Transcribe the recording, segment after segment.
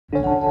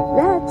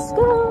Let's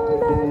go,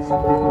 let's go,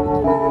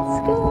 let's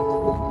go,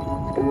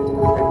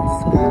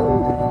 let's go.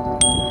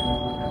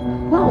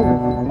 Wow.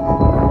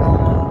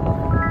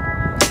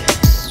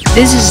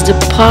 This is the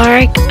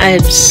park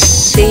I've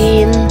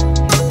seen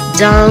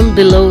down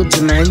below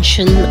the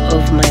mansion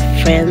of my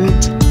friend.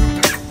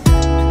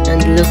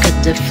 And look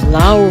at the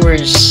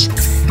flowers.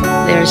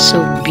 They're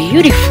so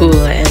beautiful,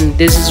 and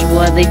this is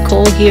what they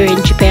call here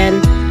in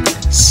Japan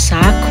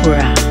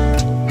Sakura,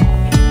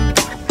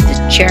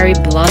 the cherry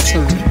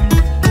blossom.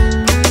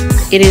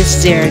 It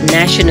is their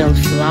national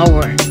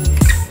flower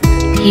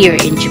here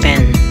in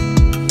Japan.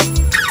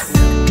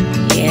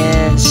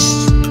 Yes,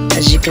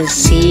 as you can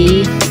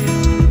see,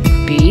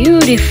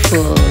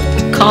 beautiful.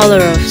 The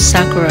color of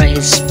Sakura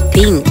is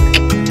pink.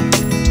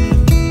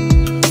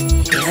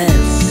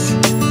 Yes.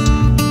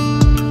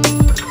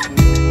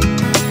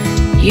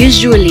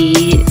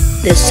 Usually,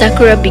 the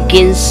Sakura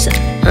begins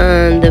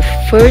on the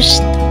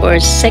first or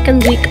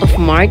second week of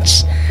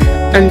March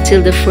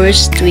until the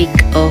first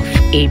week of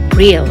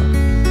April.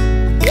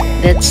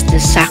 That's the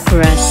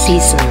Sakura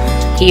season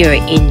here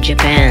in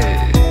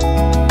Japan.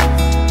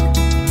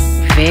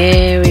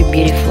 Very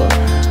beautiful.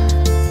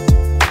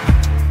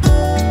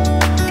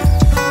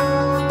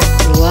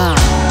 Wow.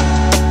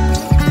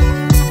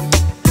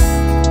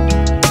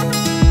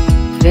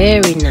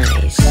 Very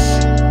nice.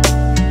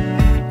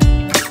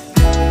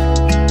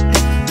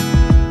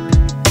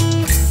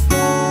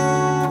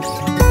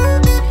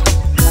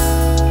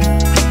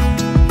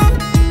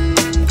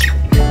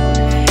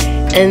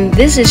 And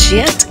this is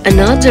yet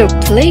another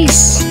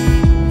place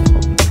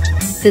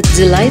that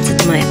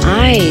delighted my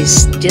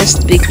eyes,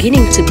 just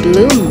beginning to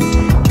bloom,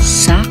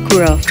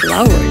 Sakura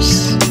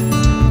flowers.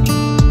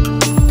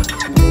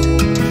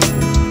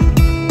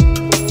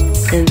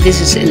 And this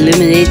is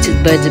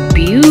illuminated by the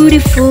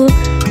beautiful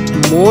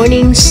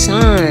morning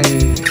sun.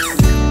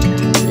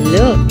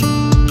 Look,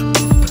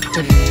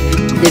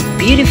 the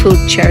beautiful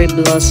cherry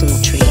blossom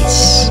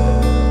trees.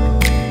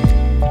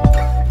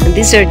 And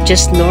these are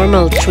just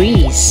normal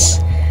trees.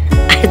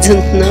 I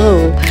don't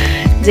know,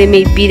 they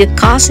may be the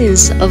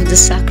cousins of the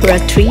Sakura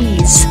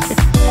trees.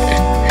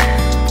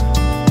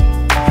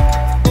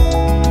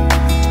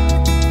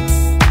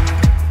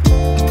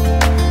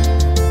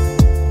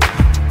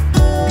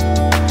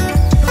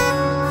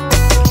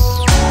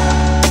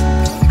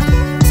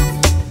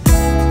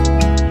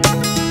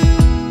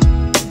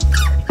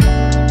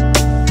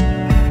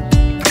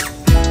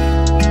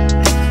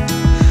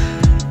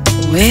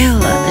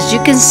 Well, as you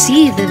can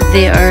see that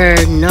they are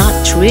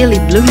not really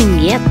blooming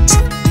yet.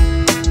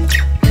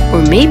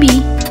 Or maybe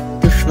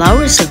the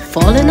flowers have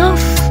fallen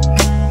off.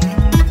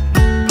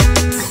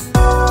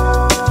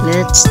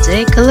 Let's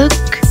take a look.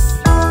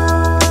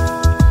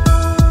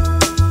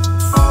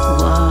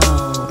 Wow,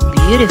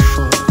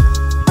 beautiful.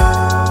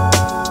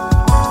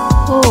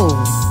 Oh,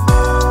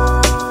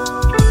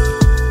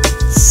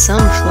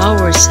 some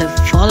flowers have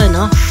fallen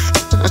off.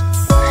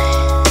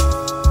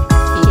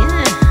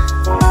 Yeah.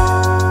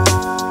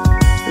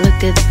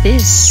 Look at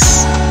this.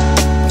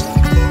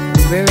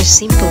 Very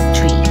simple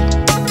tree.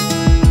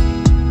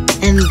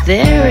 And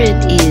there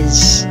it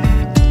is,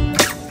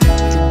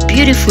 the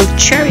beautiful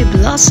cherry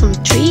blossom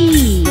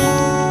tree.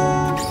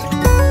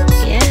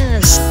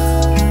 Yes.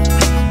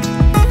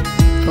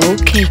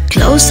 Okay,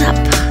 close up.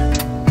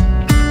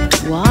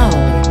 Wow.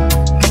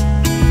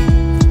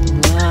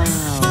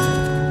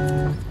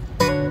 Wow.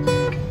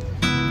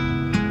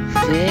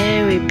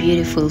 Very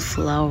beautiful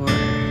flower.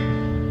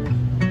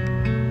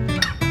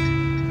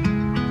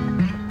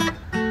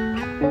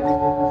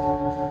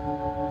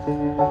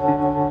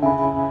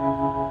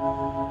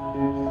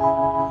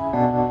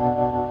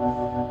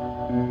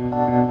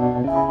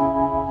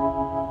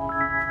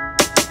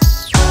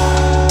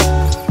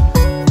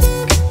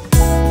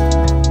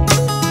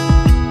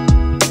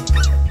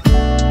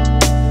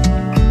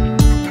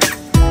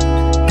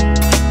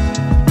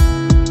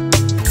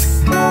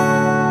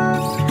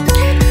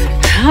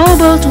 How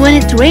about when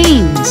it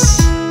rains?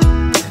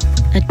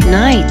 At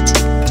night,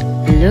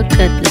 look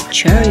at the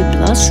cherry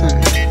blossom.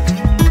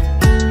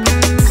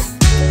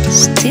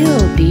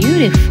 Still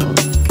beautiful.